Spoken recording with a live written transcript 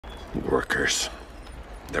Workers.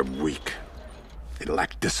 They're weak. They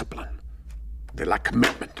lack discipline. They lack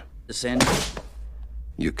commitment. Sandy?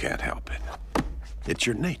 You can't help it. It's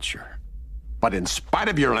your nature. But in spite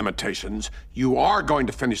of your limitations, you are going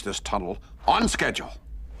to finish this tunnel on schedule.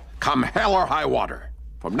 Come hell or high water.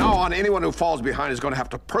 From now on, anyone who falls behind is going to have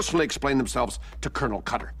to personally explain themselves to Colonel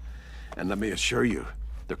Cutter. And let me assure you,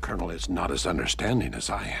 the Colonel is not as understanding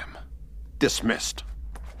as I am. Dismissed.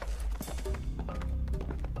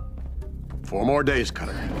 4 more days,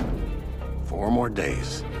 Cutter. 4 more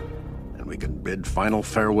days. And we can bid final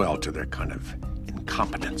farewell to their kind of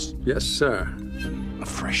incompetence. Yes, sir. A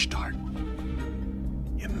fresh start.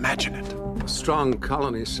 Imagine it. A strong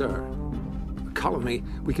colony, sir. A colony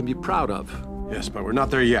we can be proud of. Yes, but we're not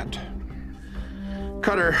there yet.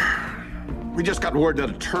 Cutter, we just got word that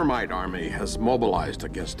a termite army has mobilized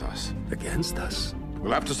against us. Against us?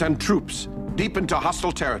 We'll have to send troops deep into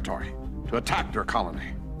hostile territory to attack their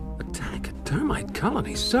colony. Attack a termite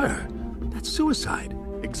colony, sir? That's suicide.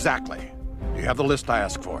 Exactly. Do you have the list I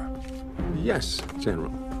asked for? Yes,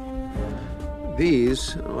 General.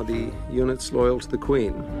 These are the units loyal to the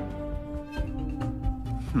Queen.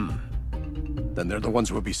 Then they're the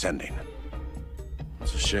ones we'll be sending.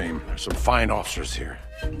 It's a shame. There's some fine officers here.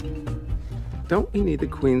 Don't we need the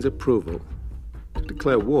Queen's approval to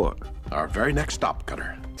declare war? Our very next stop,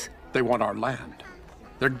 Cutter. They want our land.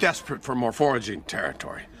 They're desperate for more foraging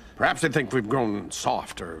territory. Perhaps they think we've grown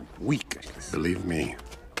soft or weak. Believe me,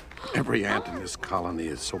 every ant in this colony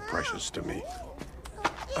is so precious to me.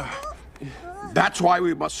 That's why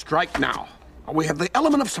we must strike now. We have the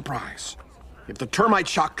element of surprise. If the termite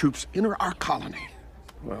shock troops enter our colony,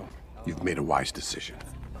 well, you've made a wise decision.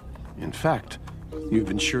 In fact,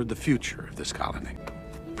 you've ensured the future of this colony.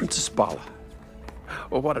 Princess Bala.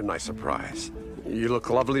 Well, what a nice surprise. You look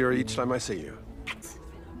lovelier each time I see you.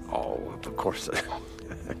 Oh, of course.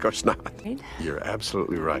 Of course not. You're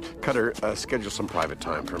absolutely right. Cutter, schedule some private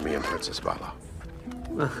time for me and Princess Bala.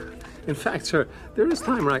 In fact, sir, there is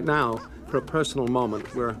time right now for a personal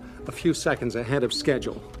moment. We're a few seconds ahead of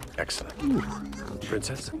schedule. Excellent.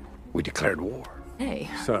 Princess, we declared war. Hey.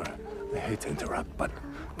 Sir, I hate to interrupt, but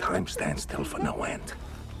time stands still for no end.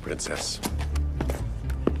 Princess.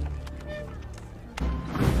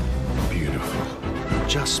 Beautiful.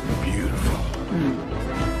 Just beautiful.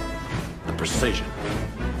 The precision.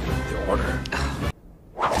 The order.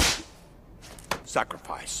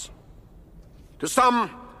 Sacrifice. To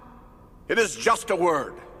some, it is just a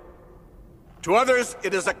word. To others,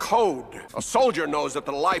 it is a code. A soldier knows that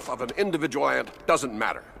the life of an individual ant doesn't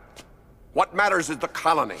matter. What matters is the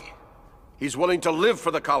colony. He's willing to live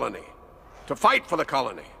for the colony, to fight for the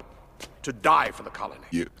colony, to die for the colony.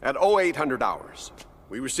 At 0800 hours,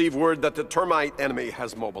 we receive word that the termite enemy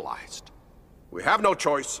has mobilized. We have no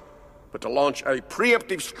choice but to launch a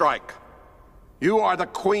preemptive strike. You are the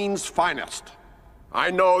Queen's finest.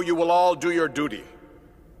 I know you will all do your duty.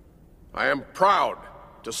 I am proud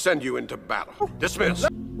to send you into battle. Dismiss.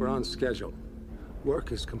 We're on schedule.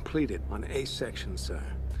 Work is completed on A section, sir.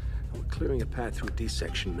 And we're clearing a path through D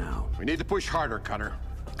section now. We need to push harder, Cutter.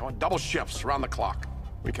 I want double shifts around the clock.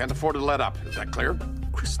 We can't afford to let up. Is that clear?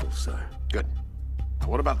 Crystal, sir. Good. Now,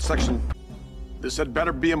 what about section? This had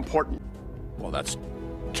better be important. Well, that's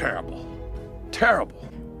terrible. Terrible.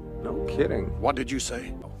 No kidding. What did you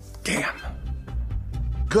say? Oh, damn.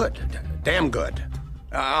 Good. Damn good.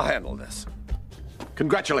 I'll handle this.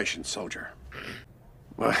 Congratulations, soldier.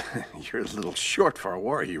 Well, you're a little short for a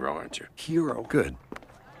war hero, aren't you? Hero. Good.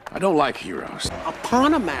 I don't like heroes.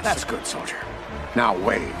 Upon a master. That's good, soldier. Now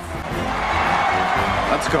wave.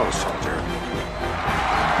 Let's go, soldier.